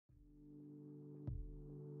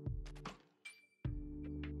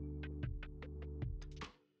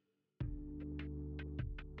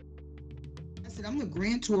said, I'm a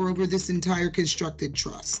grantor over this entire constructed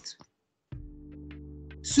trust.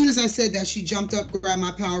 As soon as I said that, she jumped up, grabbed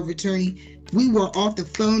my power of attorney. We were off the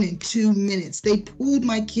phone in 2 minutes. They pulled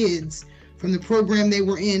my kids from the program they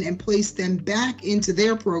were in and placed them back into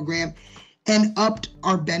their program and upped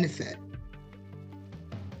our benefit.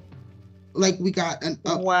 Like we got an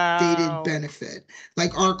updated benefit.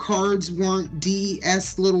 Like our cards weren't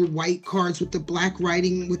DS little white cards with the black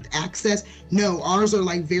writing with access. No, ours are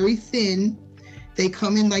like very thin. They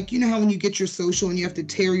come in like, you know how when you get your social and you have to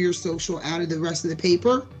tear your social out of the rest of the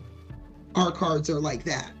paper? Our cards are like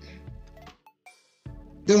that.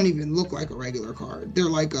 They don't even look like a regular card. They're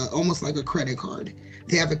like almost like a credit card.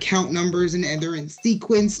 They have account numbers and they're in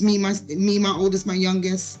sequence. Me, my oldest, my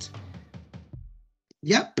youngest.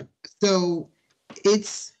 Yep. So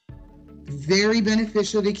it's very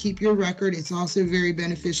beneficial to keep your record. It's also very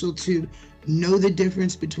beneficial to know the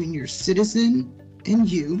difference between your citizen and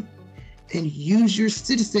you, and use your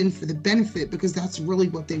citizen for the benefit, because that's really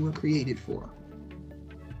what they were created for.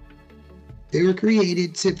 They were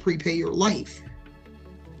created to prepay your life.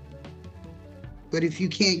 But if you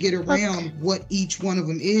can't get around what each one of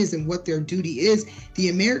them is and what their duty is, the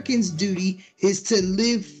American's duty is to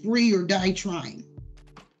live free or die trying.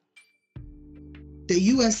 The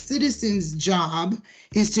U.S. citizen's job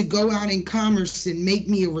is to go out in commerce and make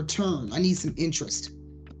me a return. I need some interest.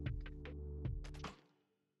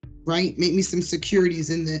 Right? Make me some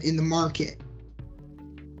securities in the market.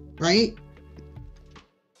 Right?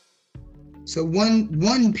 So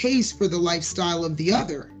one pays for the lifestyle of the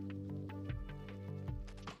other.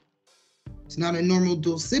 It's not a normal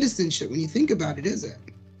dual citizenship when you think about it, is it?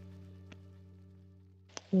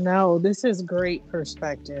 No, this is great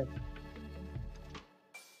perspective.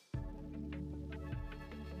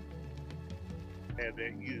 Have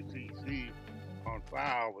that UCC on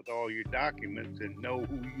file with all your documents and know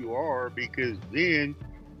who you are, because then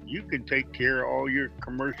you can take care of all your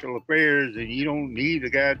commercial affairs and you don't need a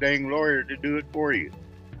goddamn lawyer to do it for you.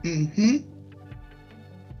 Mm-hmm.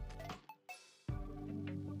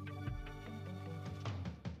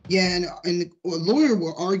 Yeah, and a lawyer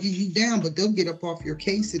will argue you down, but they'll get up off your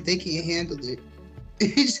case if they can't handle it.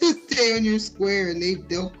 Just stay on your square and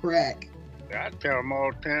they'll crack. I tell them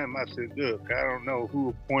all the time, I said, look, I don't know who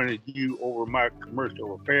appointed you over my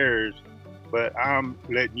commercial affairs, but I'm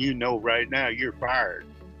letting you know right now you're fired.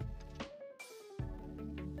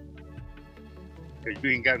 Because you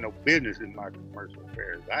ain't got no business in my commercial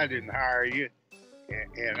affairs. I didn't hire you,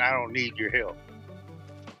 and I don't need your help.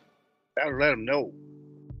 Gotta let them know.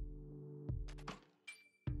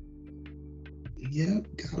 Yep,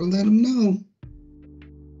 gotta let them know.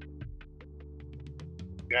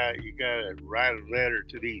 You gotta write a letter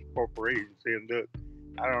to these corporations saying, look,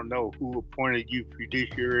 I don't know who appointed you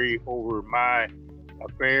fiduciary over my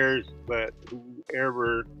affairs, but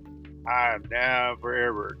whoever, I am now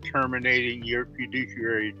forever terminating your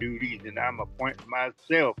fiduciary duties, and I'm appointing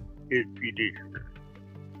myself his fiduciary.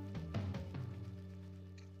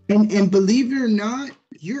 And believe it or not,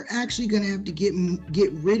 you're actually going to have to get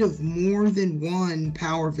rid of more than one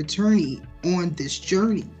power of attorney on this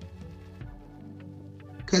journey.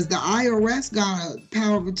 Because the IRS got a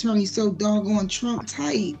power of attorney so doggone Trump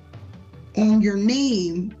tight on your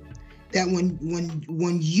name that when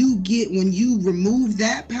you remove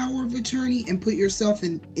that power of attorney and put yourself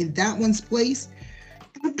in that one's place,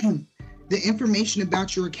 the information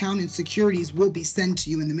about your account and securities will be sent to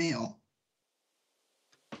you in the mail.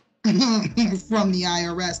 From the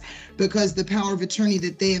IRS, because the power of attorney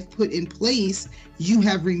that they have put in place, you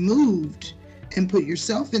have removed and put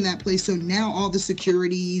yourself in that place. So now all the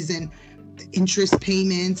securities and the interest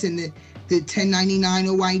payments and the 1099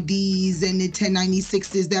 OIDs and the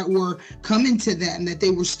 1096s that were coming to them that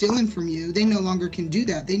they were stealing from you, they no longer can do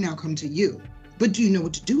that. They now come to you. But do you know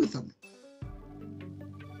what to do with them?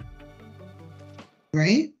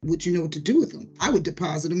 Right? Would you know what to do with them? I would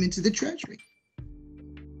deposit them into the treasury.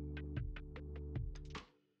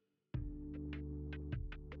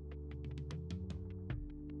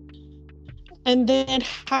 And then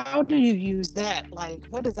how do you use that? Like,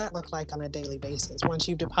 what does that look like on a daily basis once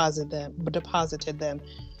you've deposited them?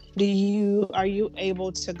 Are you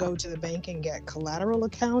able to go to the bank and get collateral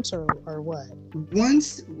accounts or what?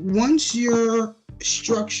 Once your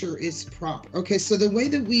structure is proper. Okay, so the way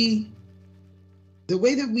that we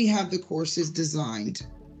have the courses designed,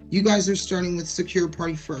 you guys are starting with secured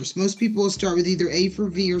party first. Most people will start with either A for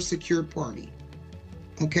V or secured party.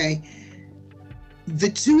 Okay.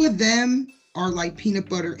 The two of them are like peanut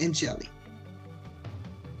butter and jelly.